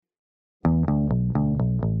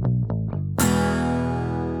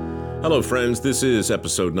Hello, friends. This is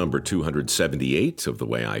episode number 278 of The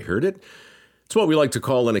Way I Heard It. It's what we like to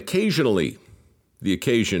call an occasionally. The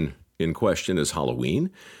occasion in question is Halloween,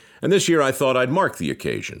 and this year I thought I'd mark the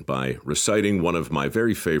occasion by reciting one of my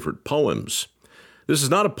very favorite poems. This is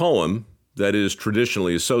not a poem that is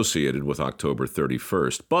traditionally associated with October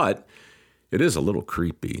 31st, but it is a little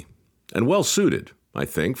creepy and well-suited, I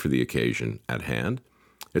think, for the occasion at hand.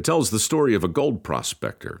 It tells the story of a gold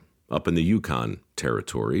prospector up in the Yukon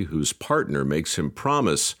Territory whose partner makes him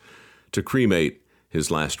promise to cremate his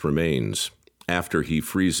last remains after he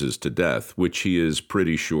freezes to death, which he is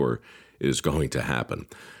pretty sure is going to happen.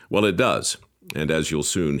 Well, it does, and as you'll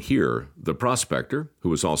soon hear, the prospector,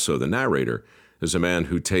 who is also the narrator, is a man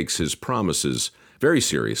who takes his promises very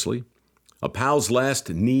seriously. "A pal's last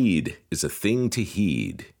need is a thing to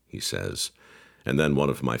heed," he says. And then one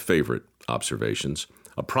of my favorite observations,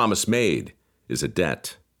 "A promise made is a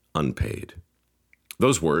debt unpaid."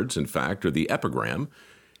 Those words, in fact, are the epigram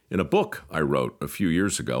in a book I wrote a few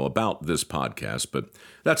years ago about this podcast, but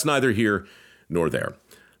that's neither here nor there.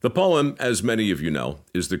 The poem, as many of you know,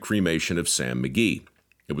 is The Cremation of Sam McGee.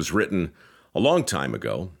 It was written a long time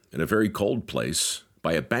ago in a very cold place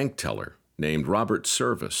by a bank teller named Robert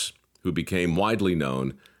Service, who became widely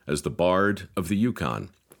known as the Bard of the Yukon.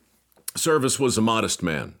 Service was a modest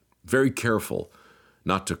man, very careful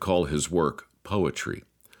not to call his work poetry.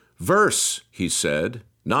 "Verse," he said,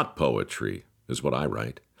 "not poetry, is what I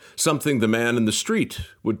write. Something the man in the street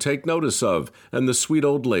would take notice of, and the sweet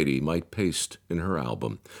old lady might paste in her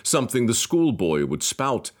album. Something the schoolboy would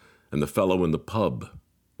spout, and the fellow in the pub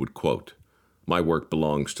would quote. My work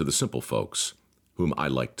belongs to the simple folks, whom I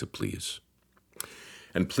like to please."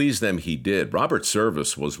 And please them he did. Robert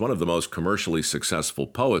Service was one of the most commercially successful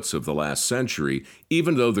poets of the last century,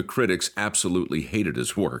 even though the critics absolutely hated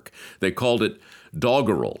his work. They called it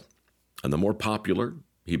doggerel. And the more popular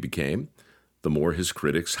he became, the more his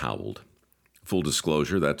critics howled. Full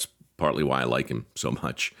disclosure, that's partly why I like him so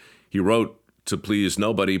much. He wrote to please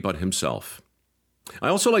nobody but himself. I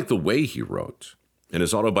also like the way he wrote. In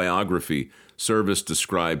his autobiography, Service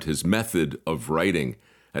described his method of writing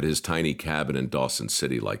at his tiny cabin in Dawson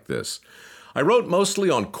City like this. "I wrote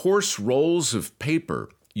mostly on coarse rolls of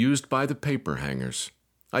paper used by the paper hangers.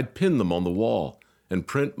 I'd pin them on the wall and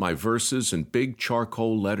print my verses in big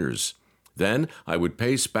charcoal letters. Then I would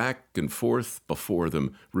pace back and forth before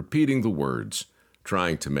them, repeating the words,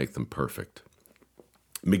 trying to make them perfect."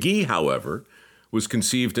 McGee, however, was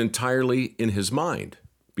conceived entirely in his mind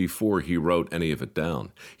before he wrote any of it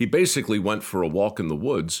down. He basically went for a walk in the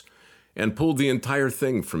woods and pulled the entire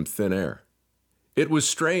thing from thin air. "It was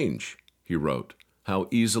strange," he wrote, "how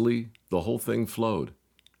easily the whole thing flowed.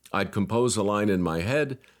 I'd compose a line in my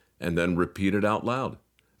head and then repeat it out loud.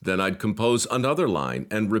 Then I'd compose another line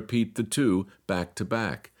and repeat the two back to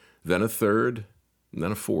back. Then a third, and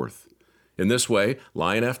then a fourth. In this way,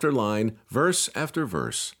 line after line, verse after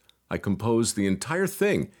verse, I composed the entire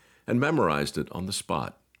thing and memorized it on the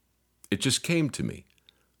spot. It just came to me,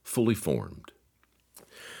 fully formed."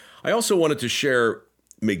 I also wanted to share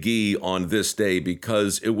McGee on this day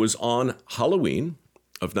because it was on Halloween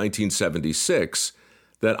of 1976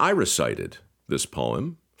 that I recited this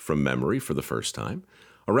poem from memory for the first time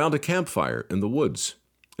around a campfire in the woods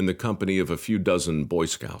in the company of a few dozen Boy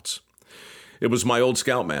Scouts. It was my old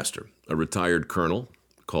scoutmaster, a retired colonel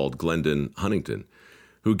called Glendon Huntington,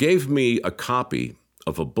 who gave me a copy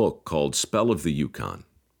of a book called Spell of the Yukon.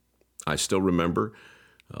 I still remember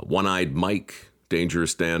One-Eyed Mike,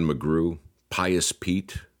 Dangerous Dan McGrew, Pious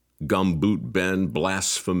Pete, Gumboot Ben,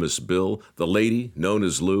 Blasphemous Bill, the lady known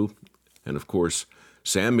as Lou, and of course,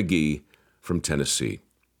 Sam McGee from Tennessee.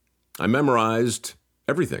 I memorized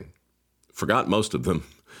everything, forgot most of them,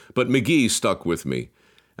 but McGee stuck with me,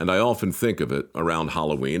 and I often think of it around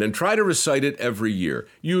Halloween and try to recite it every year,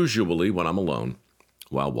 usually when I'm alone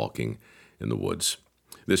while walking in the woods.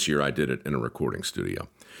 This year I did it in a recording studio.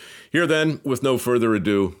 Here then, with no further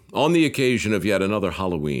ado, on the occasion of yet another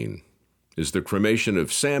Halloween, is the cremation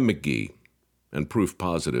of Sam McGee, and proof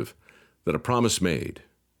positive that a promise made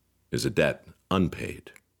is a debt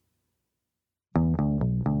unpaid.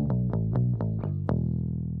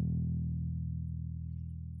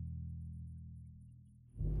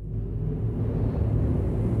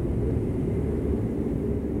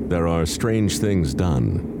 There are strange things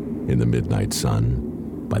done in the midnight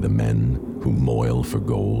sun by the men who moil for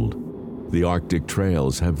gold. The Arctic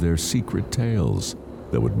trails have their secret tales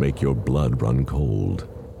that would make your blood run cold.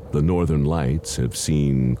 The northern lights have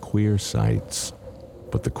seen queer sights,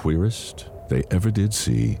 but the queerest they ever did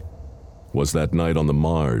see was that night on the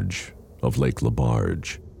marge of Lake.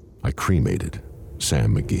 I cremated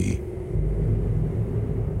Sam McGee.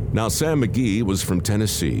 Now Sam McGee was from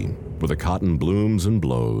Tennessee, where the cotton blooms and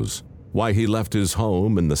blows. Why he left his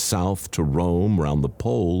home in the South to roam round the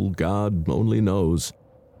pole, God only knows.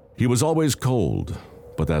 He was always cold,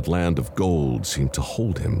 but that land of gold seemed to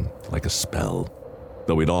hold him like a spell.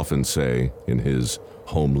 Though he'd often say, in his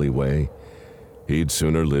homely way, he'd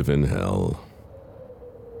sooner live in hell.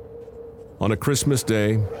 On a Christmas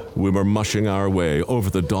day, we were mushing our way over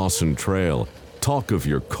the Dawson Trail. Talk of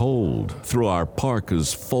your cold, through our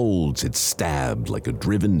parka's folds it stabbed like a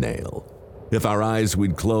driven nail. If our eyes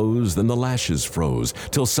we'd close, then the lashes froze,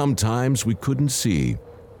 till sometimes we couldn't see.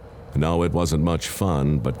 No, it wasn't much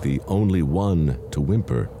fun, but the only one to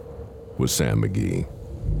whimper was Sam McGee.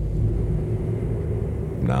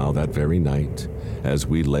 Now that very night, as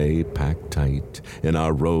we lay packed tight in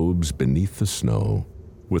our robes beneath the snow,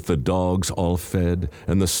 with the dogs all fed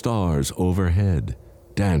and the stars overhead,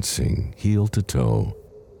 dancing heel to toe,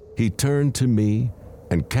 he turned to me,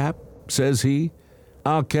 and Cap, says he,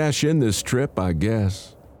 I'll cash in this trip, I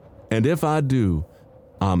guess. And if I do,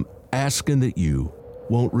 I'm asking that you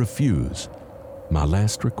won't refuse my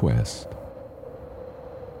last request.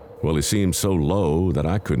 Well, he seemed so low that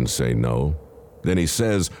I couldn't say no. Then he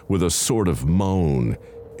says with a sort of moan,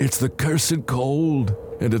 it's the cursed cold,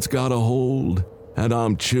 and it's got a hold, and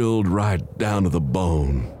I'm chilled right down to the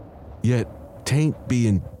bone. Yet 'tain't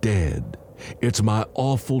being dead, it's my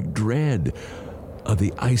awful dread of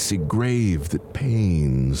the icy grave that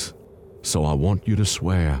pains. So I want you to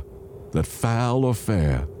swear that foul or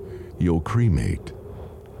fair, you'll cremate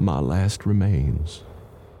my last remains.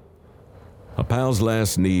 A pal's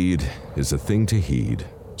last need is a thing to heed,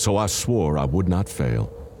 so I swore I would not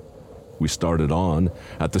fail. We started on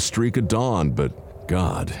at the streak of dawn, but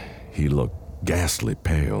God, he looked ghastly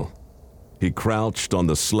pale. He crouched on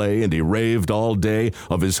the sleigh and he raved all day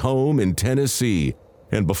of his home in Tennessee,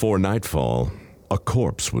 and before nightfall, a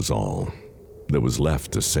corpse was all that was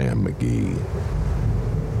left to Sam McGee.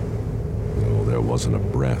 Oh, there wasn't a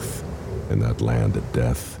breath in that land of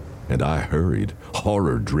death, and I hurried,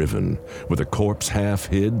 horror-driven, with a corpse half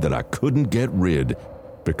hid that I couldn't get rid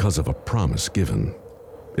because of a promise given.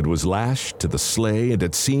 It was lashed to the sleigh, and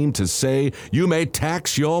it seemed to say, you may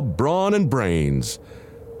tax your brawn and brains,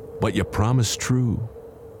 but you promised true,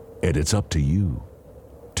 and it's up to you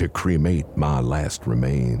to cremate my last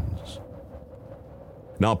remains.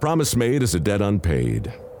 Now, promise made is a debt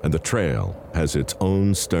unpaid, and the trail has its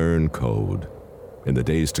own stern code. In the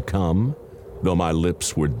days to come, though my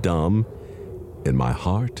lips were dumb, in my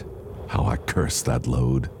heart, how I cursed that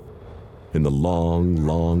load. In the long,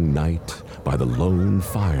 long night, by the lone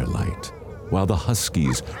firelight, while the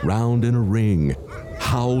huskies, round in a ring,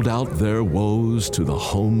 howled out their woes to the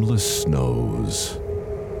homeless snows.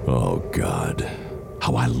 Oh, God,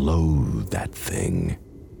 how I loathe that thing.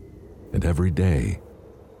 And every day,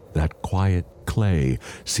 that quiet clay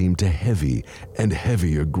seemed to heavy and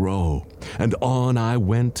heavier grow, and on I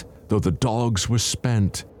went, though the dogs were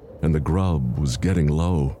spent, and the grub was getting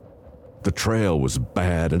low. The trail was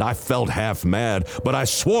bad, and I felt half mad, but I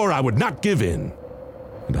swore I would not give in.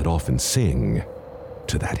 And I'd often sing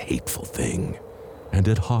to that hateful thing, and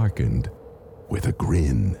it hearkened with a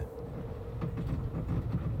grin.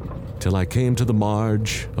 Till I came to the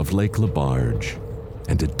marge of Lake Labarge,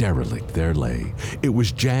 and a derelict there lay. It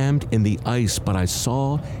was jammed in the ice, but I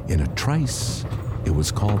saw in a trice it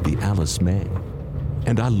was called the Alice May.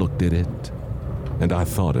 And I looked at it, and I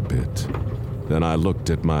thought a bit. Then I looked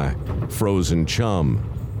at my frozen chum.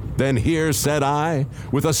 Then here, said I,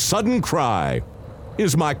 with a sudden cry,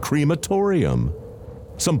 is my crematorium.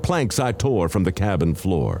 Some planks I tore from the cabin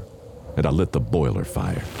floor, and I lit the boiler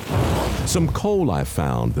fire. Some coal I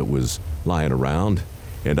found that was lying around,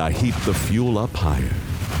 and I heaped the fuel up higher.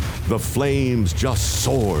 The flames just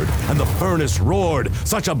soared, and the furnace roared,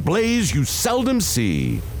 such a blaze you seldom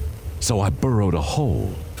see. So I burrowed a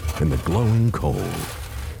hole in the glowing coal,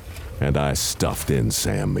 and I stuffed in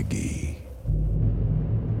Sam McGee.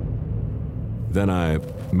 Then I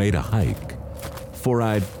made a hike, for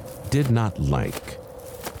I did not like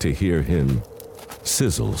to hear him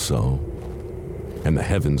sizzle so. And the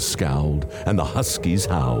heavens scowled, and the huskies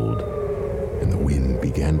howled, and the wind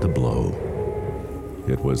began to blow.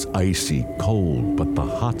 It was icy cold, but the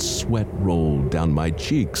hot sweat rolled down my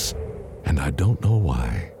cheeks, and I don't know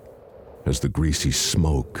why, as the greasy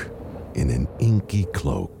smoke in an inky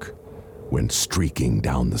cloak went streaking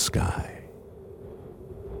down the sky.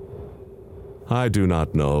 I do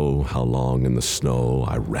not know how long in the snow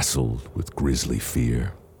I wrestled with grisly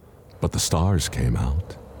fear, but the stars came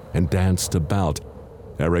out and danced about,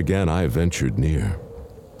 ere again I ventured near.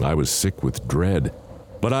 I was sick with dread,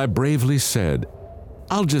 but I bravely said,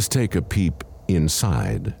 I'll just take a peep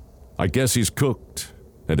inside. I guess he's cooked,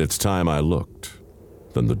 and it's time I looked.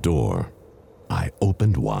 Then the door I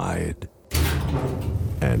opened wide.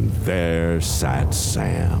 And there sat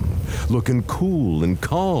Sam, looking cool and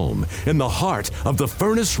calm in the heart of the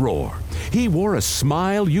furnace roar. He wore a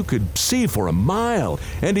smile you could see for a mile,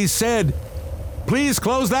 and he said, "Please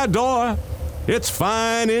close that door. It's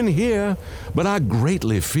fine in here, but I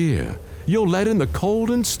greatly fear you'll let in the cold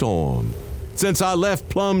and storm. Since I left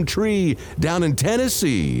Plum Tree down in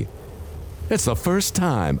Tennessee, it's the first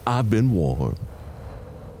time I've been warm."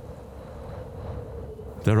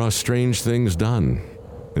 There are strange things done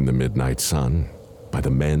in the midnight sun by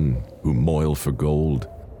the men who moil for gold.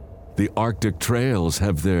 The Arctic trails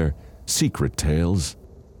have their secret tales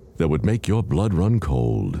that would make your blood run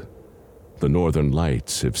cold. The northern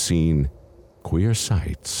lights have seen queer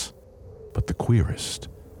sights, but the queerest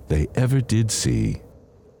they ever did see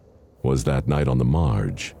was that night on the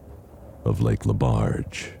marge of Lake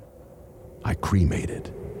LaBarge. I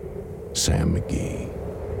cremated Sam McGee.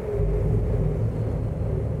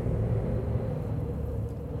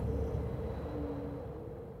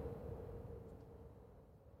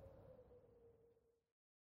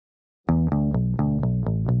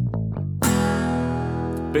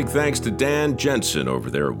 Big thanks to Dan Jensen over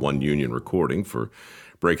there at One Union Recording for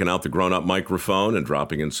breaking out the grown-up microphone and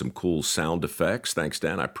dropping in some cool sound effects. Thanks,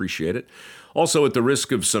 Dan. I appreciate it. Also, at the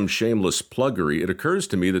risk of some shameless pluggery, it occurs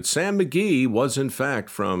to me that Sam McGee was, in fact,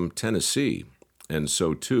 from Tennessee. And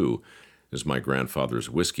so, too, is my grandfather's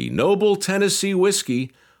whiskey. Noble Tennessee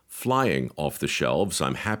whiskey flying off the shelves.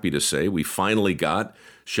 I'm happy to say we finally got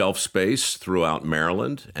shelf space throughout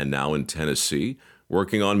Maryland and now in Tennessee.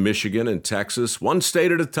 Working on Michigan and Texas, one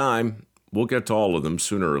state at a time. We'll get to all of them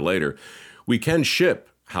sooner or later. We can ship,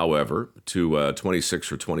 however, to 26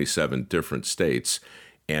 or 27 different states,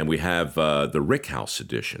 and we have the Rick House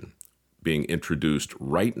edition being introduced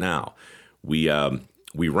right now. We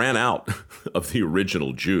ran out of the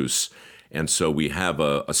original juice, and so we have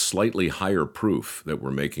a slightly higher proof that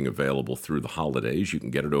we're making available through the holidays. You can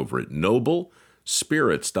get it over at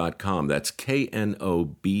noblespirits.com. That's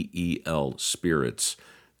KNOBEL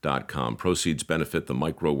spirits.com. Proceeds benefit the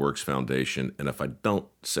MicroWorks Foundation, and if I don't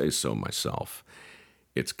say so myself,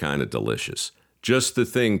 it's kind of delicious. Just the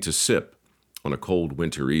thing to sip on a cold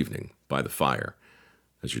winter evening by the fire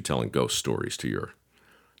as you're telling ghost stories to your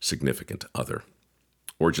significant other,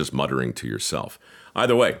 or just muttering to yourself.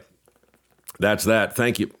 Either way, that's that.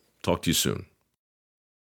 Thank you. Talk to you soon.